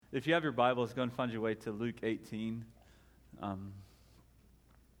If you have your Bibles, go and find your way to Luke 18.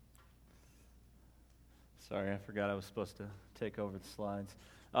 Sorry, I forgot I was supposed to take over the slides.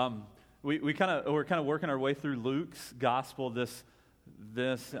 We're kind of working our way through Luke's gospel this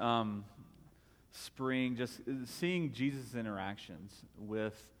spring, just seeing Jesus' interactions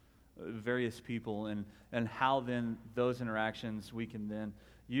with various people and how then those interactions we can then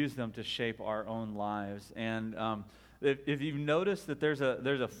use them to shape our own lives. And if you've noticed that there's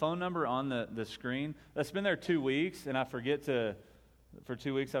a phone number on the screen that's been there 2 weeks, and for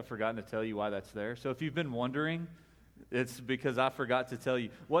 2 weeks I've forgotten to tell you why that's there. So if you've been wondering, it's because I forgot to tell you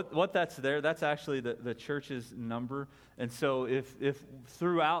what that's there. That's actually the church's number. And so if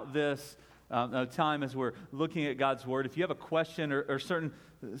throughout this time as we're looking at God's Word, if you have a question or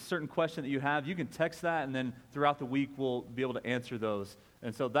certain question that you have, you can text that, and then throughout the week we'll be able to answer those.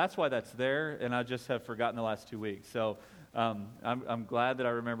 And so that's why that's there, and I just have forgotten the last 2 weeks. So I'm glad that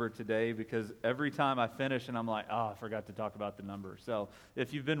I remembered today, because every time I finish and I'm like, I forgot to talk about the number. So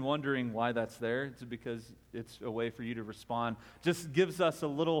if you've been wondering why that's there, it's because it's a way for you to respond. Just gives us a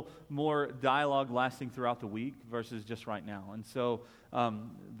little more dialogue lasting throughout the week versus just right now. And so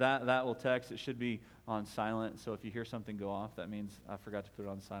that will text. It should be on silent. So if you hear something go off, that means I forgot to put it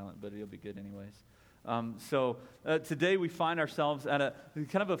on silent, but it'll be good anyways. Today we find ourselves at a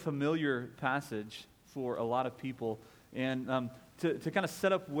kind of a familiar passage for a lot of people. And to kind of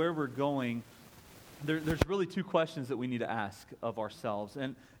set up where we're going, there's really two questions that we need to ask of ourselves.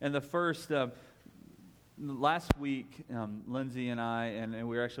 And the first, last week, Lindsay and I, and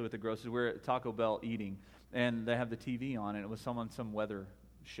we were actually with the grocers, we were at Taco Bell eating, and they have the TV on, and it was some weather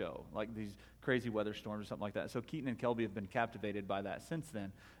show, like these crazy weather storms or something like that. So Keaton and Kelby have been captivated by that since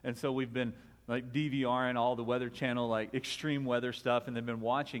then. And so we've been like DVRing all the Weather Channel, like extreme weather stuff, and they've been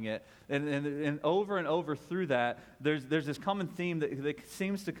watching it. And over through that, there's this common theme that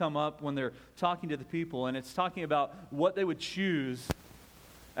seems to come up when they're talking to the people, and it's talking about what they would choose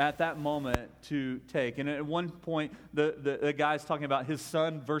at that moment to take. And at one point, the guy's talking about his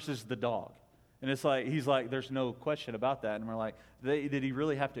son versus the dog. And it's like, he's like, there's no question about that. And we're like, did he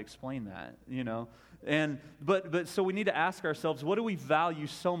really have to explain that, you know? And but so we need to ask ourselves, what do we value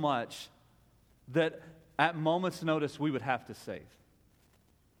so much that at moment's notice we would have to save?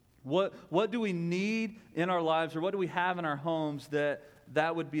 What do we need in our lives, or what do we have in our homes that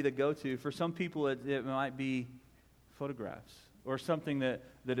would be the go-to? For some people, it might be photographs, or something that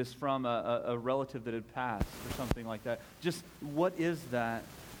is from a relative that had passed, or something like that. Just what is that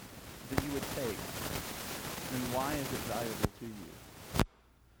you would take, and why is it valuable to you?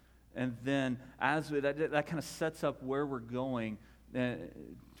 And then that kind of sets up where we're going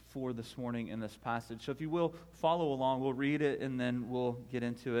for this morning in this passage. So if you will follow along, we'll read it and then we'll get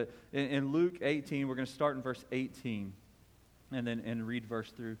into it. In Luke 18, we're going to start in verse 18 and read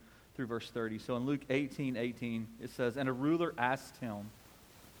through verse 30. So in Luke 18:18, it says, "And a ruler asked him,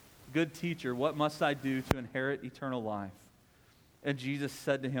 'Good teacher, what must I do to inherit eternal life?' And Jesus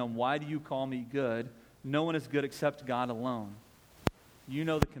said to him, 'Why do you call me good? No one is good except God alone. You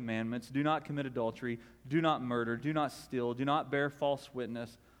know the commandments. Do not commit adultery. Do not murder. Do not steal. Do not bear false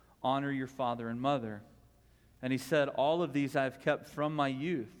witness. Honor your father and mother.' And he said, 'All of these I have kept from my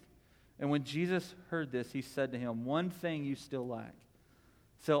youth.' And when Jesus heard this, he said to him, 'One thing you still lack.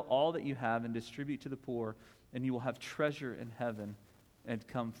 Sell all that you have and distribute to the poor, and you will have treasure in heaven, and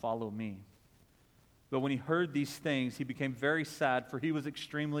come follow me.' But when he heard these things, he became very sad, for he was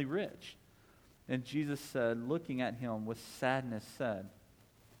extremely rich. And Jesus said, looking at him with sadness, said,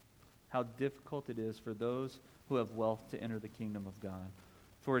 'How difficult it is for those who have wealth to enter the kingdom of God.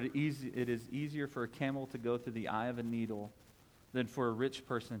 For it is easier for a camel to go through the eye of a needle than for a rich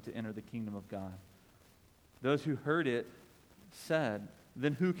person to enter the kingdom of God.' Those who heard it said,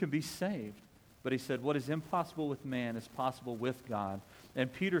 'Then who can be saved?' But he said, 'What is impossible with man is possible with God.'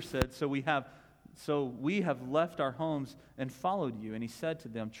 And Peter said, 'So we have left our homes and followed you.' And he said to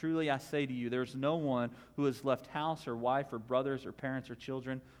them, 'Truly I say to you, there is no one who has left house or wife or brothers or parents or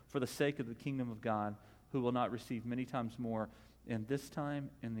children for the sake of the kingdom of God who will not receive many times more in this time,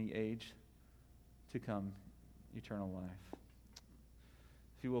 in the age to come, eternal life.'"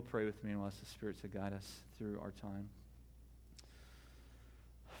 If you will pray with me and ask the Spirit to guide us through our time.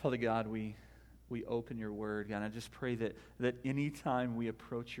 Father God, we open your word, God. I just pray that any time we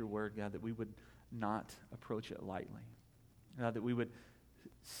approach your word, God, that we would not approach it lightly. God, that we would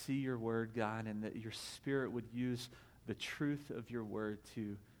see your word, God, and that your Spirit would use the truth of your word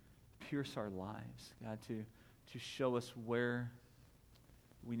to pierce our lives, God, to show us where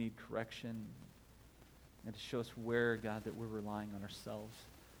we need correction, and to show us where, God, that we're relying on ourselves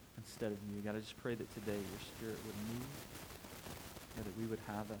instead of you. God, I just pray that today your Spirit would move, that we would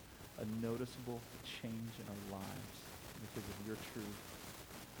have a noticeable change in our lives because of your truth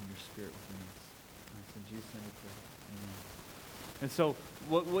and your Spirit within us. And it's in Jesus' name we pray. Amen. And so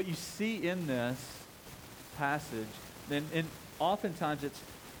what you see in this passage, and oftentimes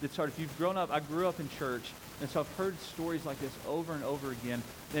it's hard. If you've grown up, I grew up in church, and so I've heard stories like this over and over again.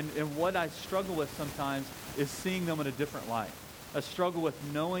 And what I struggle with sometimes is seeing them in a different light. I struggle with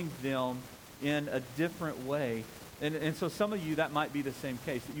knowing them in a different way. And so some of you, that might be the same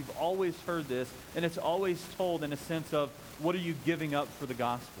case, that you've always heard this, and it's always told in a sense of, what are you giving up for the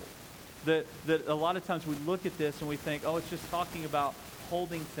gospel? That a lot of times we look at this and we think, oh, it's just talking about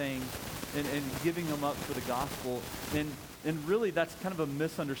holding things and giving them up for the gospel. And really, that's kind of a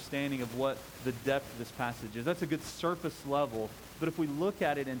misunderstanding of what the depth of this passage is. That's a good surface level. But if we look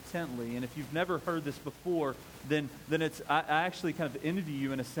at it intently, and if you've never heard this before, then I actually kind of envy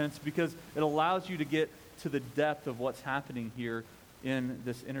you in a sense, because it allows you to get to the depth of what's happening here in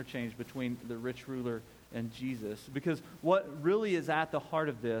this interchange between the rich ruler and Jesus. Because what really is at the heart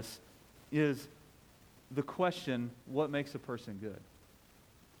of this is the question, what makes a person good?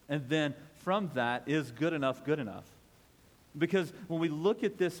 And then from that, is good enough good enough? Because when we look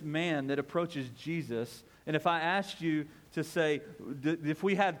at this man that approaches Jesus, and if I asked you to say, if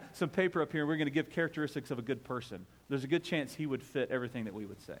we had some paper up here and we're going to give characteristics of a good person, there's a good chance he would fit everything that we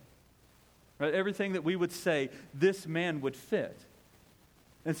would say. Right? Everything that we would say, this man would fit.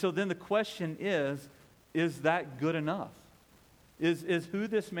 And so then the question is that good enough? Is who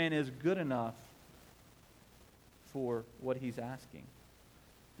this man is good enough for what he's asking?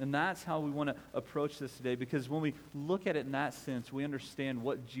 And that's how we want to approach this today, because when we look at it in that sense, we understand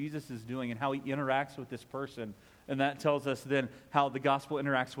what Jesus is doing and how he interacts with this person. And that tells us then how the gospel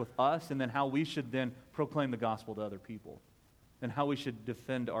interacts with us, and then how we should then proclaim the gospel to other people, and how we should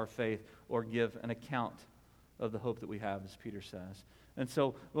defend our faith or give an account of the hope that we have, as Peter says. And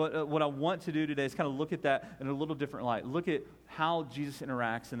so what I want to do today is kind of look at that in a little different light. Look at how Jesus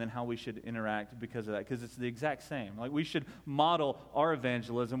interacts and then how we should interact because of that, because it's the exact same. Like, we should model our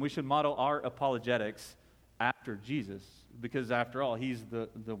evangelism, we should model our apologetics after Jesus, because after all, he's the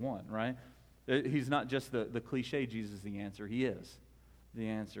one, right? He's not just the cliche Jesus is the answer, he is the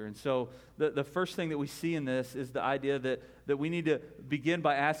answer. And so the first thing that we see in this is the idea that we need to begin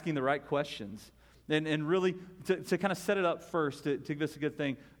by asking the right questions. And really, to kind of set it up first, to give us a good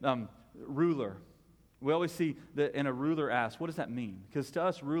thing, ruler. We always see that in a ruler asks, what does that mean? Because to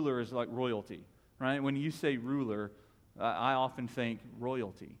us, ruler is like royalty, right? When you say ruler, I often think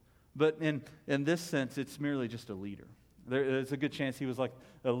royalty. But in this sense, it's merely just a leader. There's a good chance he was like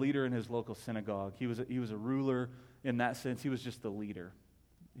a leader in his local synagogue. He was a ruler in that sense. He was just the leader.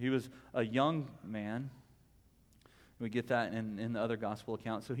 He was a young man. We get that in the other gospel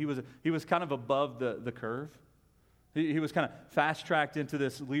accounts. So he was kind of above the curve. He was kind of fast-tracked into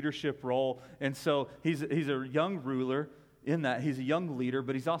this leadership role. And so he's a young ruler in that. He's a young leader,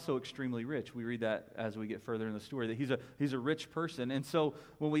 but he's also extremely rich. We read that as we get further in the story, that he's a rich person. And so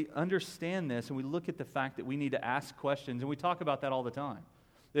when we understand this and we look at the fact that we need to ask questions, and we talk about that all the time.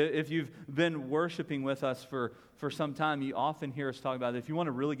 If you've been worshiping with us for some time, you often hear us talk about it. If you want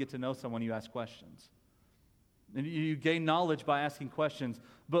to really get to know someone, you ask questions. And you gain knowledge by asking questions.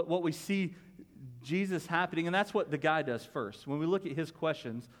 But what we see Jesus happening, and that's what the guy does first. When we look at his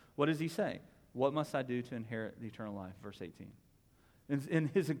questions, what does he say? What must I do to inherit the eternal life? Verse 18. And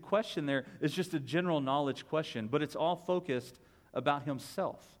his question there is just a general knowledge question, but it's all focused about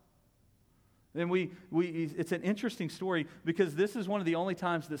himself. And it's an interesting story, because this is one of the only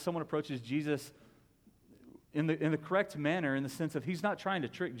times that someone approaches Jesus in the correct manner, in the sense of he's not trying to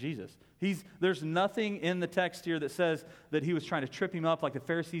trick Jesus. There's nothing in the text here that says that he was trying to trip him up like the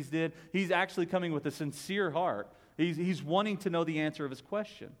Pharisees did. He's actually coming with a sincere heart. He's wanting to know the answer of his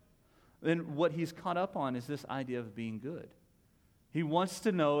question. And what he's caught up on is this idea of being good. He wants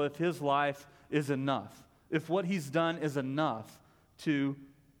to know if his life is enough, if what he's done is enough to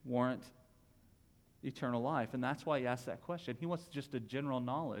warrant eternal life. And that's why he asks that question. He wants just a general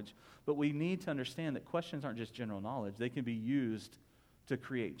knowledge. But we need to understand that questions aren't just general knowledge. They can be used to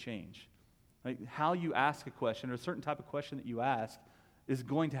create change. Like, how you ask a question, or a certain type of question that you ask, is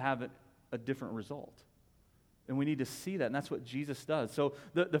going to have a different result. And we need to see that, and that's what Jesus does. So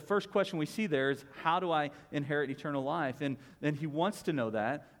the first question we see there is, how do I inherit eternal life? And he wants to know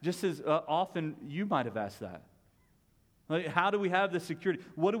that, just as often you might have asked that. Like, how do we have this security?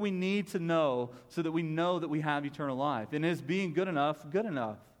 What do we need to know so that we know that we have eternal life? And is being good enough good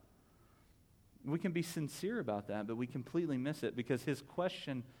enough? We can be sincere about that, but we completely miss it because his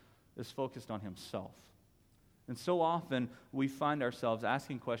question is focused on himself. And so often we find ourselves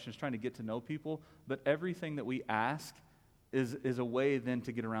asking questions, trying to get to know people, but everything that we ask is a way then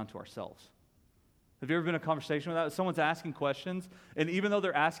to get around to ourselves. Have you ever been in a conversation with that? Someone's asking questions, and even though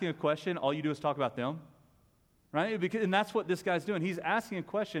they're asking a question, all you do is talk about them, right? And that's what this guy's doing. He's asking a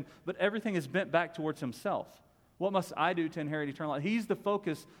question, but everything is bent back towards himself. What must I do to inherit eternal life? He's the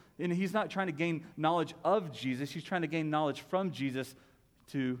focus, and he's not trying to gain knowledge of Jesus. He's trying to gain knowledge from Jesus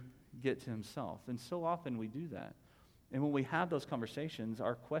to get to himself. And so often we do that. And when we have those conversations,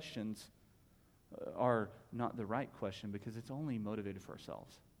 our questions are not the right question because it's only motivated for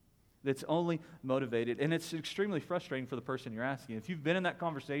ourselves. It's only motivated, and it's extremely frustrating for the person you're asking. If you've been in that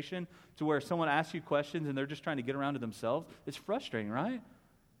conversation to where someone asks you questions and they're just trying to get around to themselves, it's frustrating, right?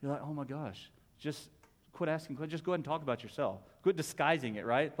 You're like, oh my gosh, just quit asking questions. Just go ahead and talk about yourself. Quit disguising it,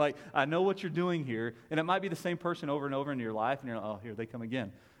 right? Like, I know what you're doing here, and it might be the same person over and over in your life, and you're like, oh, here they come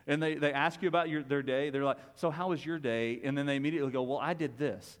again. And they ask you about their day. They're like, so how was your day? And then they immediately go, well, I did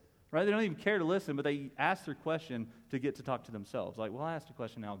this. Right? They don't even care to listen, but they ask their question to get to talk to themselves. Like, well, I asked a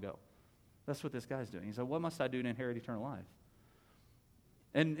question, now I'll go. That's what this guy's doing. He said, what must I do to inherit eternal life?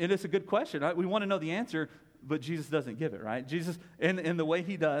 And it's a good question. Right? We want to know the answer, but Jesus doesn't give it, right? Jesus, in the way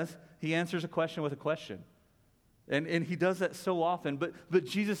he does, he answers a question with a question. And he does that so often, but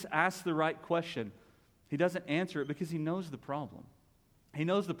Jesus asks the right question. He doesn't answer it because he knows the problem. He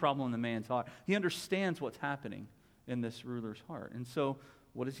knows the problem in the man's heart. He understands what's happening in this ruler's heart. And so,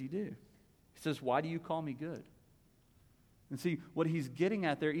 what does he do? He says, why do you call me good? And see, what he's getting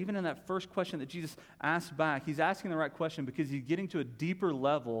at there, even in that first question that Jesus asked back, he's asking the right question because he's getting to a deeper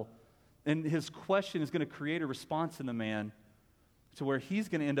level, and his question is going to create a response in the man to where he's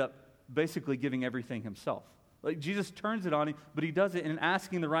going to end up basically giving everything himself. Like, Jesus turns it on him, but he does it in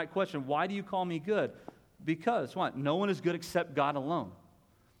asking the right question. Why do you call me good? Because, what? No one is good except God alone.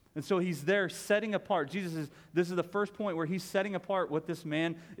 And so he's there setting apart. This is the first point where he's setting apart what this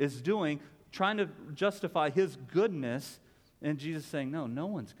man is doing, trying to justify his goodness, and Jesus saying, no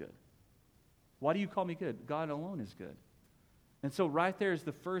one's good. Why do you call me good? God alone is good. And so right there is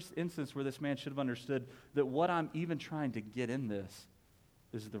the first instance where this man should have understood that what I'm even trying to get in this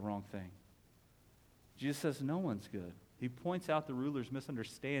is the wrong thing. Jesus says no one's good. He points out the ruler's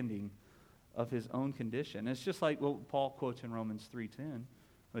misunderstanding of his own condition. And it's just like what Paul quotes in Romans 3:10.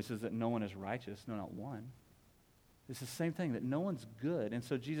 It says that no one is righteous, no, not one. It's the same thing, that no one's good. And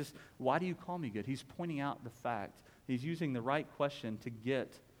so Jesus, why do you call me good? He's pointing out the fact. He's using the right question to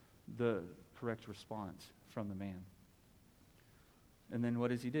get the correct response from the man. And then what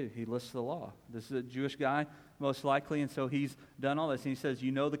does he do? He lists the law. This is a Jewish guy, most likely, and so he's done all this. And he says,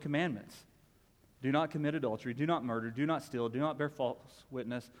 you know the commandments. Do not commit adultery, do not murder, do not steal, do not bear false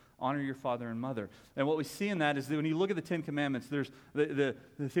witness, honor your father and mother. And what we see in that is that when you look at the Ten Commandments, there's the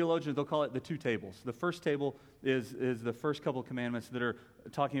theologians, they'll call it the two tables. The first table is the first couple of commandments that are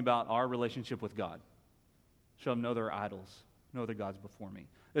talking about our relationship with God. Shall no other idols, no other gods before me.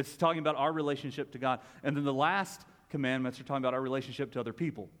 It's talking about our relationship to God. And then the last commandments are talking about our relationship to other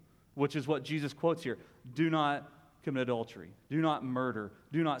people, which is what Jesus quotes here. Do not commit adultery. Do not murder.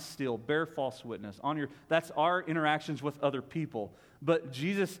 Do not steal. Bear false witness. That's our interactions with other people. But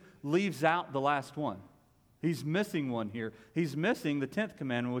Jesus leaves out the last one. He's missing one here. He's missing the 10th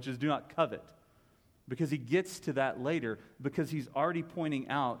commandment, which is do not covet. Because he gets to that later, because he's already pointing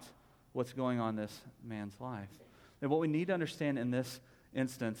out what's going on in this man's life. And what we need to understand in this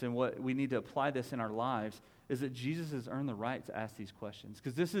instance, and what we need to apply this in our lives, is that Jesus has earned the right to ask these questions.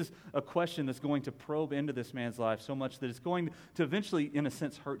 Because this is a question that's going to probe into this man's life so much that it's going to eventually, in a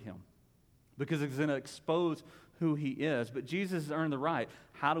sense, hurt him. Because it's going to expose who he is. But Jesus has earned the right.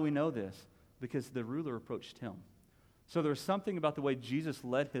 How do we know this? Because the ruler approached him. So there's something about the way Jesus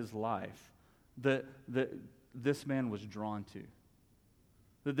led his life that this man was drawn to.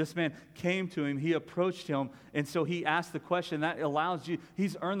 That this man came to him, he approached him, and so he asked the question. That allows you,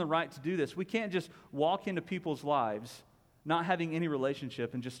 he's earned the right to do this. We can't just walk into people's lives not having any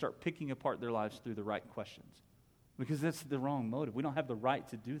relationship and just start picking apart their lives through the right questions. Because that's the wrong motive. We don't have the right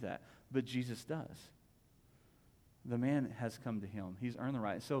to do that, but Jesus does. The man has come to him. He's earned the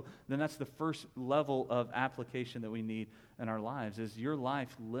right. So then that's the first level of application that we need in our lives, is your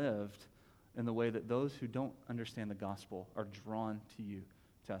life lived in the way that those who don't understand the gospel are drawn to you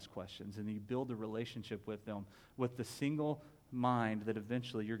to ask questions. And you build a relationship with them with the single mind that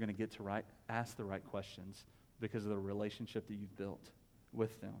eventually you're going to get to ask the right questions because of the relationship that you've built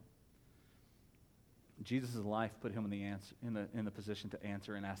with them. Jesus' life put him in the position to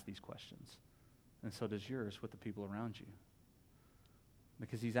answer and ask these questions. And so does yours with the people around you.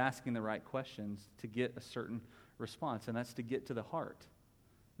 Because he's asking the right questions to get a certain response, and that's to get to the heart.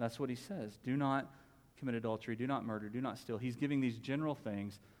 That's what he says. Do not commit adultery, do not murder, do not steal. He's giving these general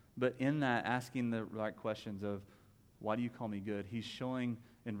things, but in that asking the right questions of why do you call me good? He's showing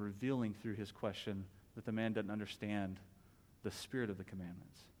and revealing through his question that the man doesn't understand the spirit of the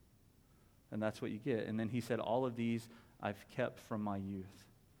commandments. And that's what you get. And then he said, all of these I've kept from my youth.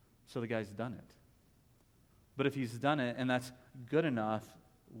 So the guy's done it. But if he's done it and that's good enough,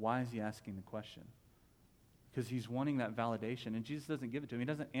 why is he asking the question? Because he's wanting that validation. And Jesus doesn't give it to him. He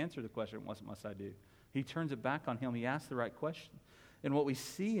doesn't answer the question, what must I do? He turns it back on him. He asks the right question. And what we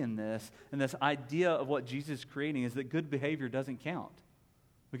see in this idea of what Jesus is creating, is that good behavior doesn't count.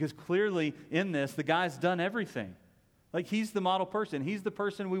 Because clearly in this, the guy's done everything. Like, he's the model person. He's the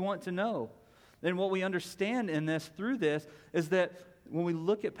person we want to know. And what we understand in this, through this, is that when we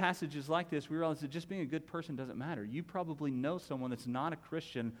look at passages like this, we realize that just being a good person doesn't matter. You probably know someone that's not a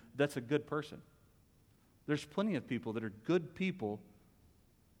Christian that's a good person. There's plenty of people that are good people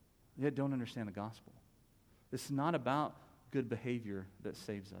yet don't understand the gospel. It's not about good behavior that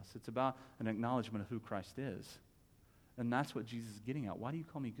saves us. It's about an acknowledgement of who Christ is. And that's what Jesus is getting at. Why do you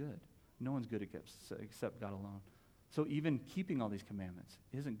call me good? No one's good except God alone. So even keeping all these commandments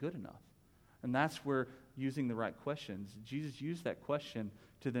isn't good enough. And that's where using the right questions, Jesus used that question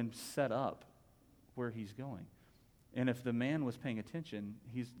to then set up where he's going. And if the man was paying attention,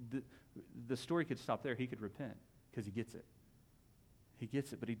 the story could stop there. He could repent because he gets it. He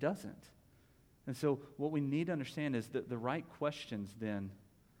gets it, but he doesn't. And so what we need to understand is that the right questions then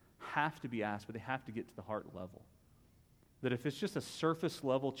have to be asked, but they have to get to the heart level. That if it's just a surface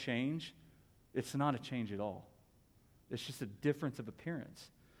level change, it's not a change at all. It's just a difference of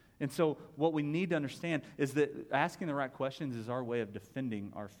appearance. And so what we need to understand is that asking the right questions is our way of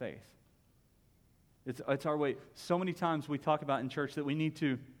defending our faith. It's our way. So many times we talk about in church that we need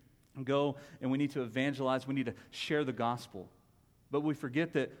to go and we need to evangelize, we need to share the gospel. But we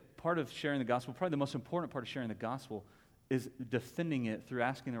forget that part of sharing the gospel, probably the most important part of sharing the gospel, is defending it through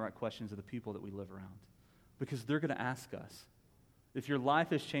asking the right questions of the people that we live around. Because they're going to ask us. If your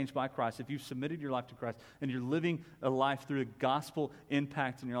life is changed by Christ, if you've submitted your life to Christ, and you're living a life through a gospel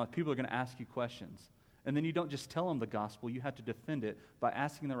impact in your life, people are going to ask you questions. And then you don't just tell them the gospel, you have to defend it by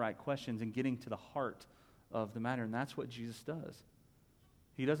asking the right questions and getting to the heart of the matter. And that's what Jesus does.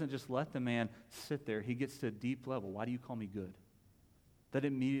 He doesn't just let the man sit there. He gets to a deep level. Why do you call me good? That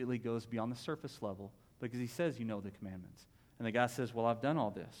immediately goes beyond the surface level because he says, you know the commandments. And the guy says, well, I've done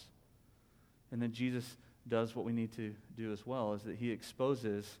all this. And then Jesus does what we need to do as well, is that he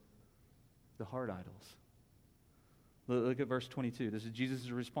exposes the heart idols. Look at verse 22. This is Jesus'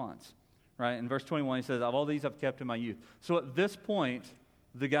 response. Right? In verse 21, he says, of all these I've kept in my youth. So at this point,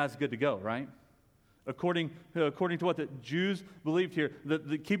 the guy's good to go, right? According to what the Jews believed here,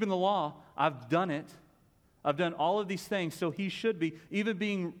 the keeping the law, I've done it. I've done all of these things, so he should be. Even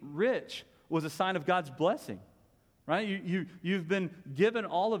being rich was a sign of God's blessing. Right? You've been given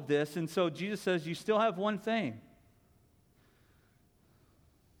all of this, and so Jesus says, you still have one thing.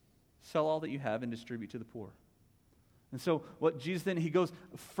 Sell all that you have and distribute to the poor. And so what Jesus then, he goes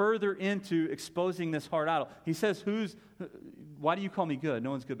further into exposing this heart idol. He says, why do you call me good?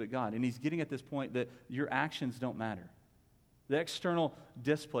 No one's good but God. And he's getting at this point that your actions don't matter. The external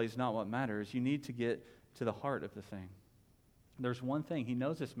display is not what matters. You need to get to the heart of the thing. There's one thing. He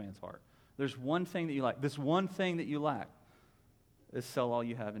knows this man's heart. There's one thing that you lack. This one thing that you lack is sell all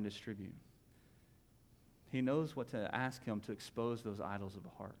you have and distribute. He knows what to ask him to expose those idols of the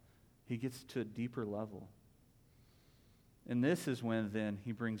heart. He gets to a deeper level. And this is when then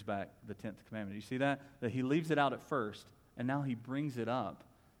he brings back the 10th commandment. You see that? That he leaves it out at first, and now he brings it up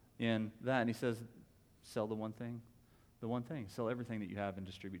in that. And he says, sell the one thing. The one thing. Sell everything that you have and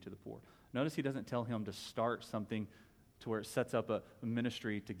distribute to the poor. Notice he doesn't tell him to start something to where it sets up a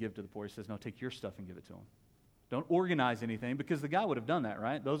ministry to give to the poor. He says, no, take your stuff and give it to them. Don't organize anything, because the guy would have done that,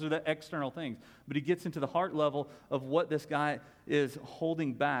 right? Those are the external things. But he gets into the heart level of what this guy is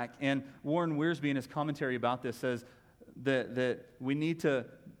holding back. And Warren Wiersbe, in his commentary about this, says that we need to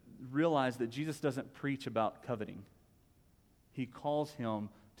realize that Jesus doesn't preach about coveting. He calls him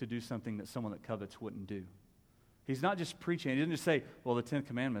to do something that someone that covets wouldn't do. He's not just preaching. He doesn't just say, well, the 10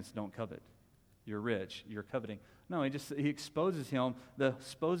 commandments don't covet. You're rich, you're coveting. No, he exposes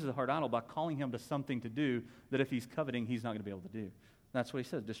the heart idol by calling him to something to do that if he's coveting, he's not going to be able to do. That's what he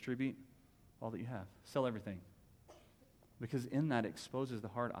says, distribute all that you have. Sell everything. Because in that exposes the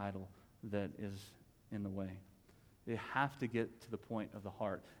heart idol that is in the way. They have to get to the point of the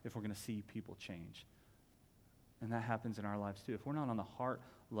heart if we're going to see people change. And that happens in our lives too. If we're not on the heart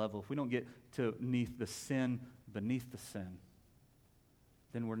level, if we don't get to beneath the sin,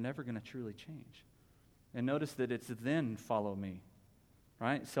 then we're never going to truly change. And notice that it's then follow me,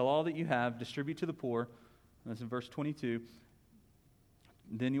 right? Sell all that you have, distribute to the poor. That's in verse 22.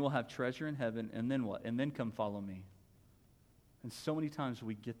 Then you will have treasure in heaven, and then what? And then come follow me. And so many times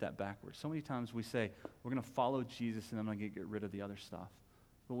we get that backwards. So many times we say, we're going to follow Jesus and I'm going to get rid of the other stuff.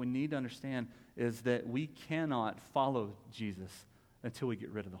 What we need to understand is that we cannot follow Jesus until we get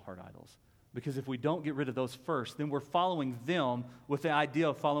rid of the heart idols. Because if we don't get rid of those first, then we're following them with the idea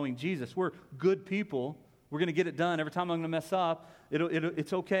of following Jesus. We're good people. We're going to get it done. Every time I'm going to mess up,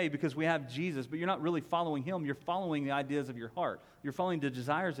 it's okay because we have Jesus. But you're not really following him. You're following the ideas of your heart. You're following the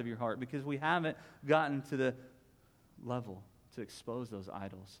desires of your heart because we haven't gotten to the level to expose those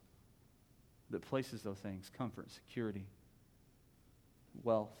idols that places those things, comfort, security,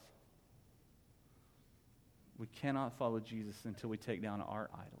 wealth. We cannot follow Jesus until we take down our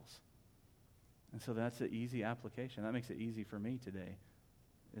idols. And so that's an easy application. That makes it easy for me today.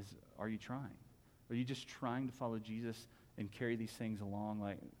 Are you trying? Are you just trying to follow Jesus and carry these things along?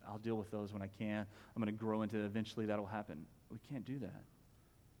 Like, I'll deal with those when I can. I'm going to grow into it. Eventually that'll happen. We can't do that.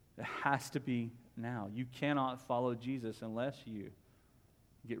 It has to be now. You cannot follow Jesus unless you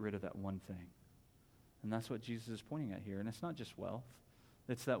get rid of that one thing. And that's what Jesus is pointing at here. And it's not just wealth.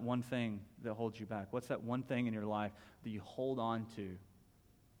 It's that one thing that holds you back. What's that one thing in your life that you hold on to,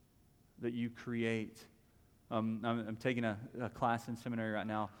 that you create? I'm taking a class in seminary right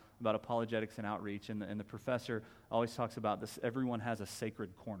now about apologetics and outreach, and the professor always talks about this. Everyone has a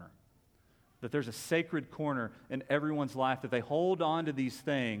sacred corner. That there's a sacred corner in everyone's life, that they hold on to these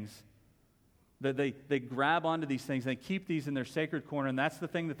things, that they grab onto these things, they keep these in their sacred corner, and that's the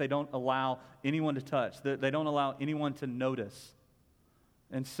thing that they don't allow anyone to touch, that they don't allow anyone to notice.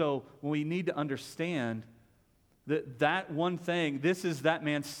 And so we need to understand that one thing, this is that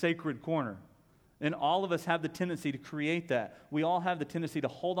man's sacred corner. And all of us have the tendency to create that. We all have the tendency to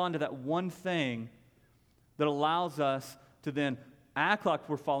hold on to that one thing that allows us to then act like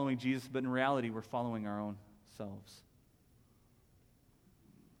we're following Jesus, but in reality, we're following our own selves.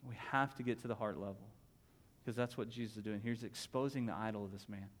 We have to get to the heart level because that's what Jesus is doing. He's exposing the idol of this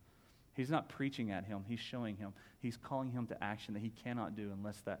man. He's not preaching at him. He's showing him. He's calling him to action that he cannot do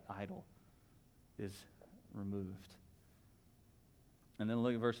unless that idol is removed. And then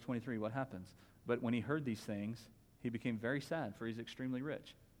look at verse 23. What happens? But when he heard these things, he became very sad, for he's extremely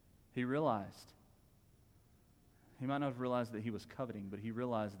rich. He realized. He might not have realized that he was coveting, but he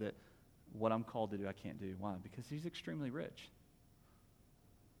realized that what I'm called to do, I can't do. Why? Because he's extremely rich.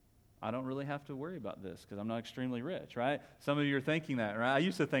 I don't really have to worry about this because I'm not extremely rich, right? Some of you are thinking that, right? I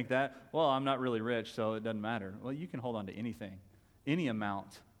used to think that, well, I'm not really rich, so it doesn't matter. Well, you can hold on to anything. Any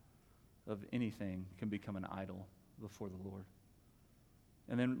amount of anything can become an idol before the Lord.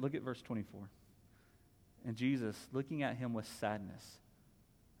 And then look at verse 24. And Jesus, looking at him with sadness.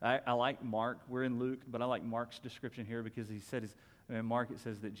 I like Mark. We're in Luke, but I like Mark's description here because he said, in Mark it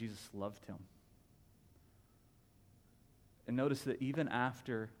says that Jesus loved him. And notice that even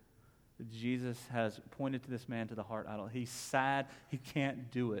after Jesus has pointed to this man to the heart idol, he's sad, he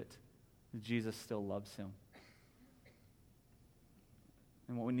can't do it. Jesus still loves him.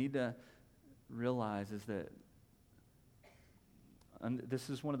 And what we need to realize is that this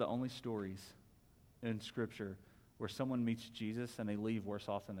is one of the only stories in Scripture where someone meets Jesus and they leave worse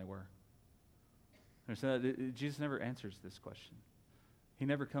off than they were. Jesus never answers this question. He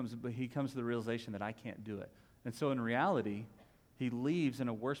comes to the realization that I can't do it. And so in reality, he leaves in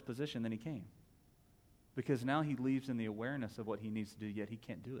a worse position than he came. Because now he leaves in the awareness of what he needs to do, yet he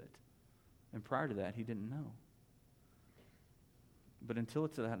can't do it. And prior to that, he didn't know. But until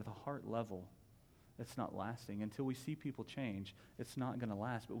it's at the heart level, it's not lasting. Until we see people change, it's not going to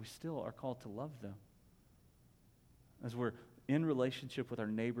last. But we still are called to love them. As we're in relationship with our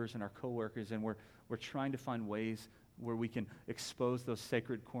neighbors and our coworkers, and we're trying to find ways where we can expose those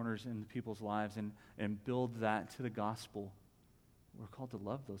sacred corners in people's lives and build that to the gospel. We're called to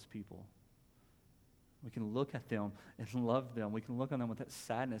love those people. We can look at them and love them. We can look on them with that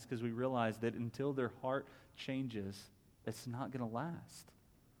sadness because we realize that until their heart changes, it's not going to last.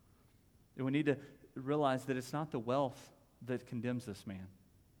 And we need to realize that it's not the wealth that condemns this man.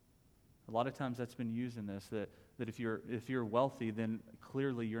 A lot of times that's been used in this, that if you're wealthy, then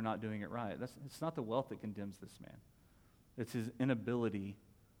clearly you're not doing it right. It's not the wealth that condemns this man. It's his inability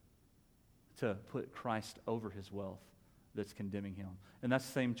to put Christ over his wealth that's condemning him. And that's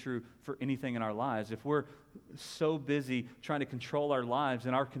the same true for anything in our lives. If we're so busy trying to control our lives,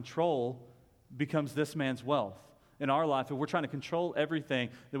 and our control becomes this man's wealth. In our life, if we're trying to control everything,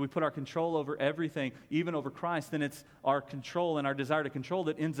 that we put our control over everything, even over Christ, then it's our control and our desire to control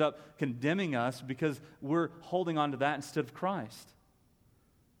that ends up condemning us because we're holding on to that instead of Christ.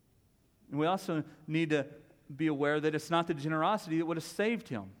 And we also need to be aware that it's not the generosity that would have saved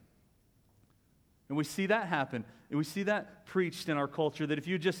him. And we see that happen. And we see that preached in our culture, that if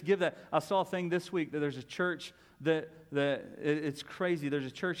you just give that. I saw a thing this week that there's a church it's crazy. There's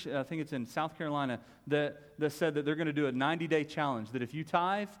a church, I think it's in South Carolina, that said that they're going to do a 90-day challenge, that if you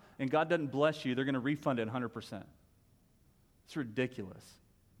tithe and God doesn't bless you, they're going to refund it 100%. It's ridiculous.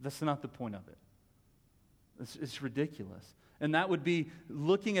 That's not the point of it. It's ridiculous. And that would be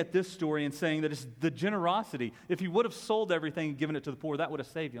looking at this story and saying that it's the generosity. If he would have sold everything and given it to the poor, that would have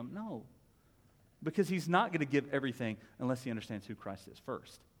saved him. No. Because he's not going to give everything unless he understands who Christ is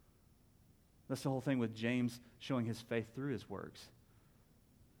first. That's the whole thing with James showing his faith through his works.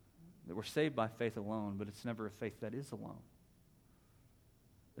 That we're saved by faith alone, but it's never a faith that is alone.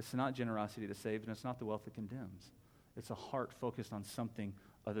 It's not generosity that saves, and it's not the wealth that condemns. It's a heart focused on something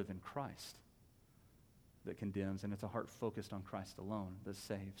other than Christ that condemns, and it's a heart focused on Christ alone that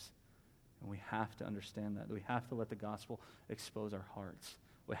saves. And we have to understand that. We have to let the gospel expose our hearts.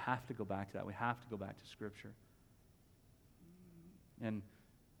 We have to go back to that. We have to go back to Scripture. And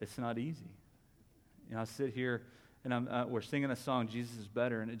it's not easy. You know, I sit here and we're singing a song, Jesus is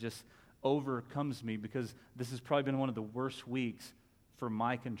Better, and it just overcomes me because this has probably been one of the worst weeks for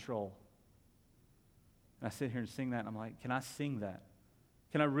my control. And I sit here and sing that, and I'm like, can I sing that?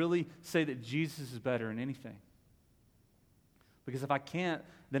 Can I really say that Jesus is better in anything? Because if I can't,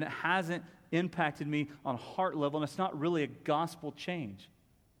 then it hasn't impacted me on a heart level, and it's not really a gospel change.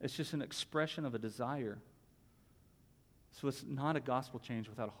 It's just an expression of a desire. So it's not a gospel change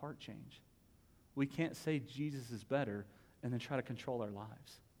without a heart change. We can't say Jesus is better and then try to control our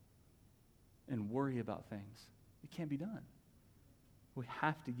lives and worry about things. It can't be done. We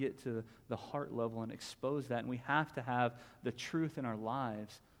have to get to the heart level and expose that, and we have to have the truth in our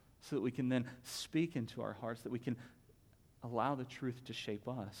lives so that we can then speak into our hearts, that we can allow the truth to shape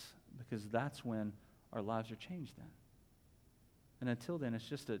us, because that's when our lives are changed then. And until then, it's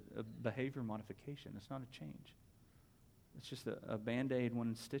just a behavior modification. It's not a change. It's just a Band-Aid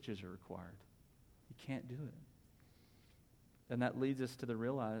when stitches are required. You can't do it. And that leads us to the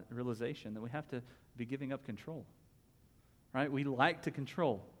realization that we have to be giving up control. Right? We like to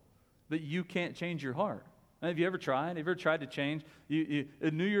control, but you can't change your heart. Have you ever tried? Have you ever tried to change?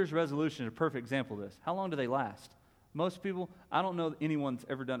 A New Year's resolution is a perfect example of this. How long do they last? Most people, I don't know anyone's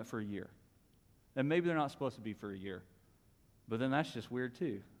ever done it for a year. And maybe they're not supposed to be for a year. But then that's just weird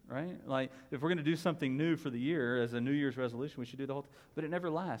too, right? Like, if we're going to do something new for the year as a New Year's resolution, we should do the whole thing. But it never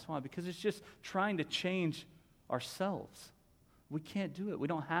lasts. Why? Because it's just trying to change ourselves. We can't do it. We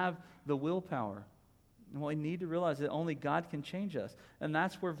don't have the willpower. And we need to realize that only God can change us. And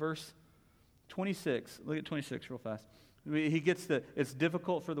that's where verse 26, look at 26 real fast. He gets it's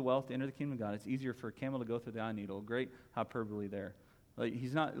difficult for the wealth to enter the kingdom of God. It's easier for a camel to go through the eye needle. Great hyperbole there. Like,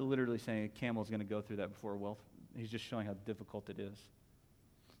 he's not literally saying a camel is going to go through that before wealth. He's just showing how difficult it is.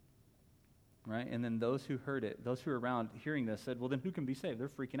 Right? And then those who heard it, those who were around hearing this said, well, then who can be saved? They're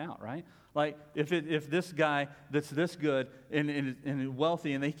freaking out, right? Like, if this guy that's this good and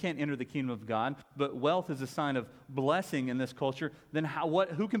wealthy and they can't enter the kingdom of God, but wealth is a sign of blessing in this culture, then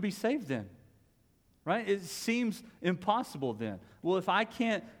who can be saved then? Right? It seems impossible then. Well, if I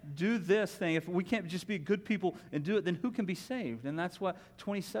can't do this thing, if we can't just be good people and do it, then who can be saved? And that's what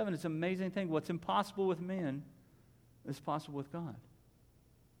 27 is an amazing thing. What's impossible with men is possible with God.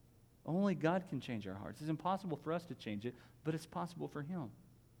 Only God can change our hearts. It's impossible for us to change it, but it's possible for Him.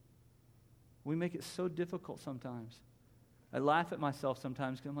 We make it so difficult sometimes. I laugh at myself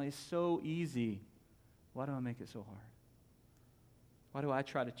sometimes because I'm like, it's so easy. Why do I make it so hard? Why do I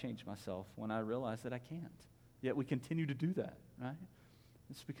try to change myself when I realize that I can't? Yet we continue to do that, right?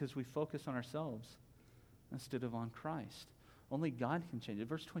 It's because we focus on ourselves instead of on Christ. Only God can change it.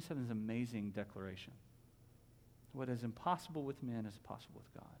 Verse 27 is an amazing declaration. What is impossible with men is possible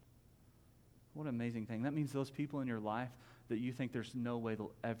with God. What an amazing thing. That means those people in your life that you think there's no way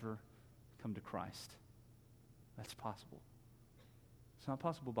they'll ever come to Christ. That's possible. It's not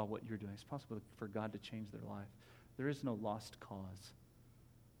possible by what you're doing. It's possible for God to change their life. There is no lost cause.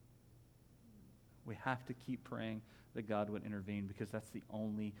 We have to keep praying that God would intervene, because that's the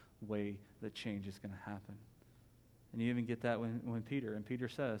only way that change is going to happen. And you even get that when Peter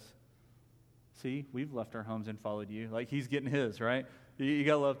says, see, we've left our homes and followed you. Like, he's getting his, right? You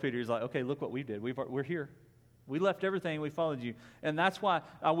got to love Peter. He's like, okay, look what we did. We're here. We left everything. We followed you. And that's why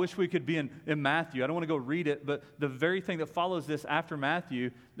I wish we could be in Matthew. I don't want to go read it, but the very thing that follows this after Matthew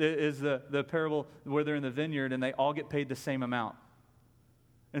is the parable where they're in the vineyard and they all get paid the same amount.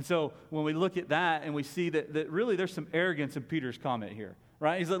 And so when we look at that and we see that really there's some arrogance in Peter's comment here,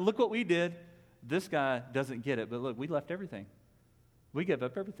 right? He's like, look what we did. This guy doesn't get it, but look, we left everything. We gave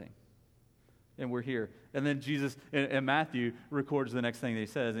up everything. And we're here. And then Jesus, and Matthew records the next thing that he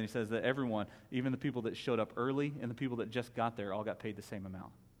says, and he says that everyone, even the people that showed up early and the people that just got there, all got paid the same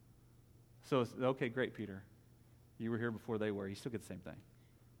amount. So it's, okay, great, Peter. You were here before they were. You still get the same thing.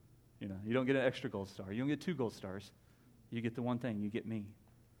 You don't get an extra gold star. You don't get 2 gold stars. You get the one thing. You get me.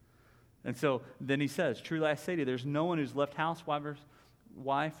 And so then he says, truly I say to you, there's no one who's left house,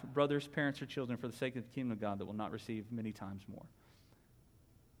 wife, brothers, parents, or children for the sake of the kingdom of God that will not receive many times more.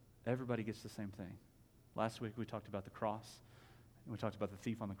 Everybody gets the same thing. Last week we talked about the cross, and we talked about the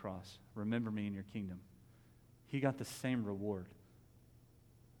thief on the cross. Remember me in your kingdom. He got the same reward,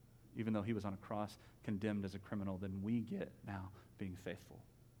 even though he was on a cross, condemned as a criminal, than we get now being faithful.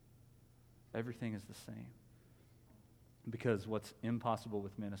 Everything is the same. Because what's impossible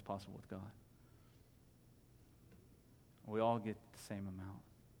with men is possible with God. We all get the same amount.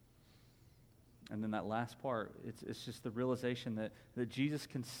 And then that last part, it's just the realization that Jesus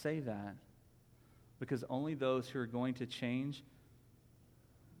can say that because only those who are going to change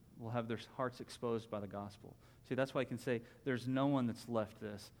will have their hearts exposed by the gospel. See, that's why I can say there's no one that's left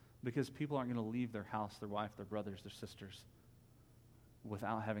this, because people aren't going to leave their house, their wife, their brothers, their sisters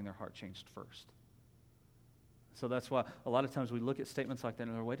without having their heart changed first. So that's why a lot of times we look at statements like that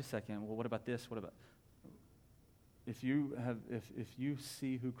and go, wait a second, well, what about this? What about... If you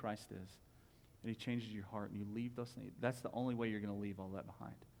see who Christ is, and he changes your heart, and you leave those things, that's the only way you're going to leave all that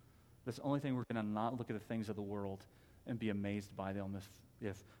behind. That's the only thing we're going to not look at the things of the world and be amazed by them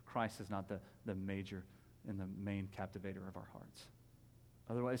if Christ is not the major and the main captivator of our hearts.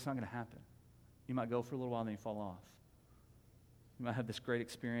 Otherwise, it's not going to happen. You might go for a little while, and then you fall off. You might have this great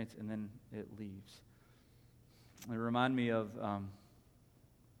experience, and then it leaves. It reminded me of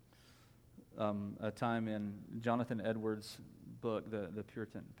a time in Jonathan Edwards' book, the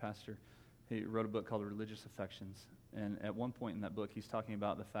Puritan pastor. He wrote a book called Religious Affections. And at one point in that book, he's talking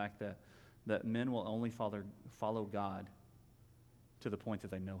about the fact that men will only follow God to the point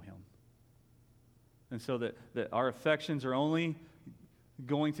that they know him. And so that our affections are only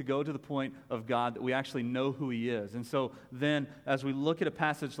going to go to the point of God that we actually know who he is. And so then as we look at a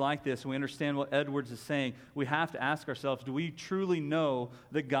passage like this and we understand what Edwards is saying, we have to ask ourselves, do we truly know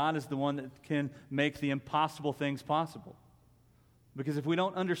that God is the one that can make the impossible things possible? Because if we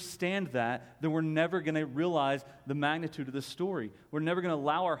don't understand that, then we're never going to realize the magnitude of the story. We're never going to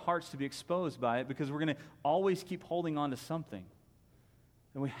allow our hearts to be exposed by it because we're going to always keep holding on to something.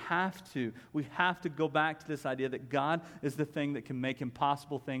 And we have to go back to this idea that God is the thing that can make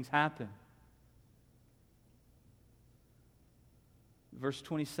impossible things happen. Verse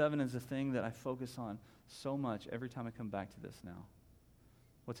 27 is the thing that I focus on so much every time I come back to this now.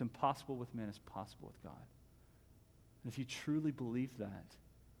 What's impossible with men is possible with God. And if you truly believe that,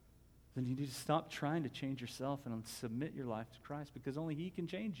 then you need to stop trying to change yourself and submit your life to Christ because only he can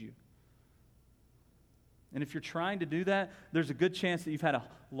change you. And if you're trying to do that, there's a good chance that you've had a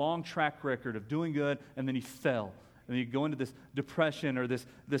long track record of doing good and then you fell. And then you go into this depression or this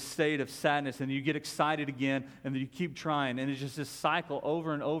state of sadness and you get excited again and then you keep trying. And it's just this cycle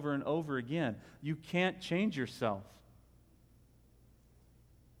over and over and over again. You can't change yourself.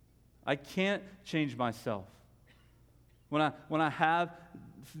 I can't change myself. When I have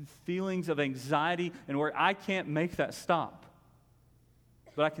feelings of anxiety and where I can't make that stop,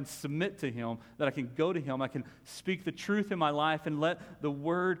 but I can submit to him, that I can go to him, I can speak the truth in my life and let the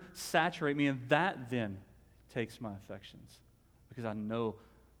word saturate me, and that then takes my affections because I know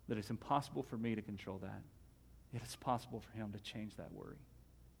that it's impossible for me to control that. Yet it's possible for him to change that worry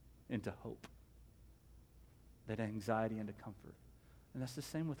into hope, that anxiety into comfort. And that's the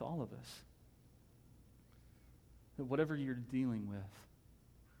same with all of us. That whatever you're dealing with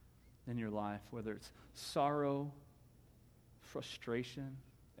in your life, whether it's sorrow, frustration,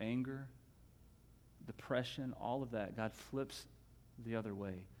 anger, depression, all of that, God flips the other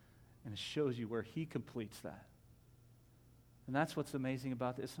way and it shows you where he completes that. And that's what's amazing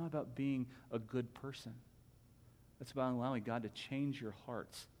about this. It's not about being a good person. It's about allowing God to change your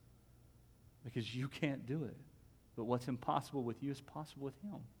hearts because you can't do it. But what's impossible with you is possible with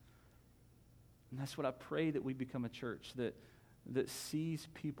him. And that's what I pray, that we become a church that sees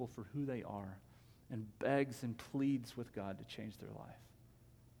people for who they are and begs and pleads with God to change their life.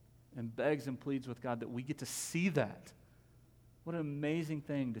 And begs and pleads with God that we get to see that. What an amazing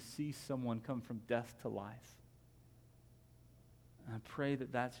thing to see someone come from death to life. And I pray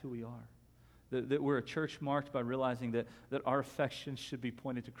that that's who we are. That we're a church marked by realizing that our affections should be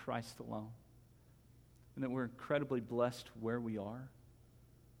pointed to Christ alone. And that we're incredibly blessed where we are.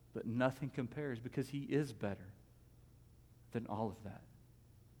 But nothing compares because he is better than all of that.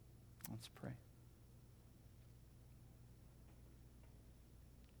 Let's pray.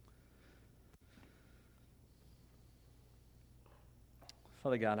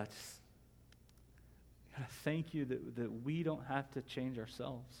 Father God, God, I thank you that we don't have to change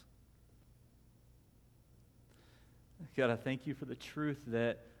ourselves. God, I thank you for the truth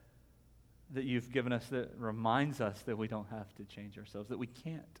that you've given us that reminds us that we don't have to change ourselves, that we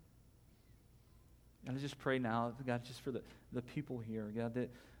can't. And I just pray now, God, just for the people here, God,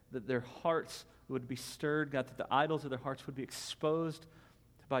 that their hearts would be stirred, God, that the idols of their hearts would be exposed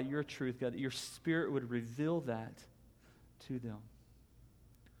by your truth, God, that your Spirit would reveal that to them.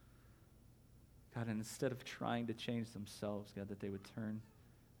 God, and instead of trying to change themselves, God, that they would turn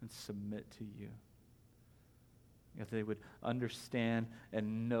and submit to you. God, they would understand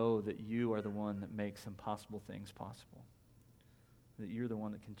and know that you are the one that makes impossible things possible. That you're the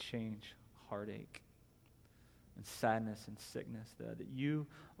one that can change heartache and sadness and sickness. That you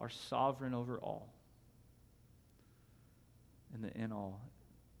are sovereign over all. And that in all,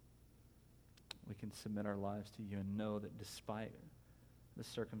 we can submit our lives to you and know that despite the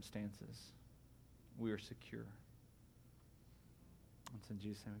circumstances, we are secure. It's in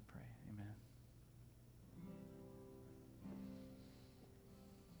Jesus' name we pray. Amen.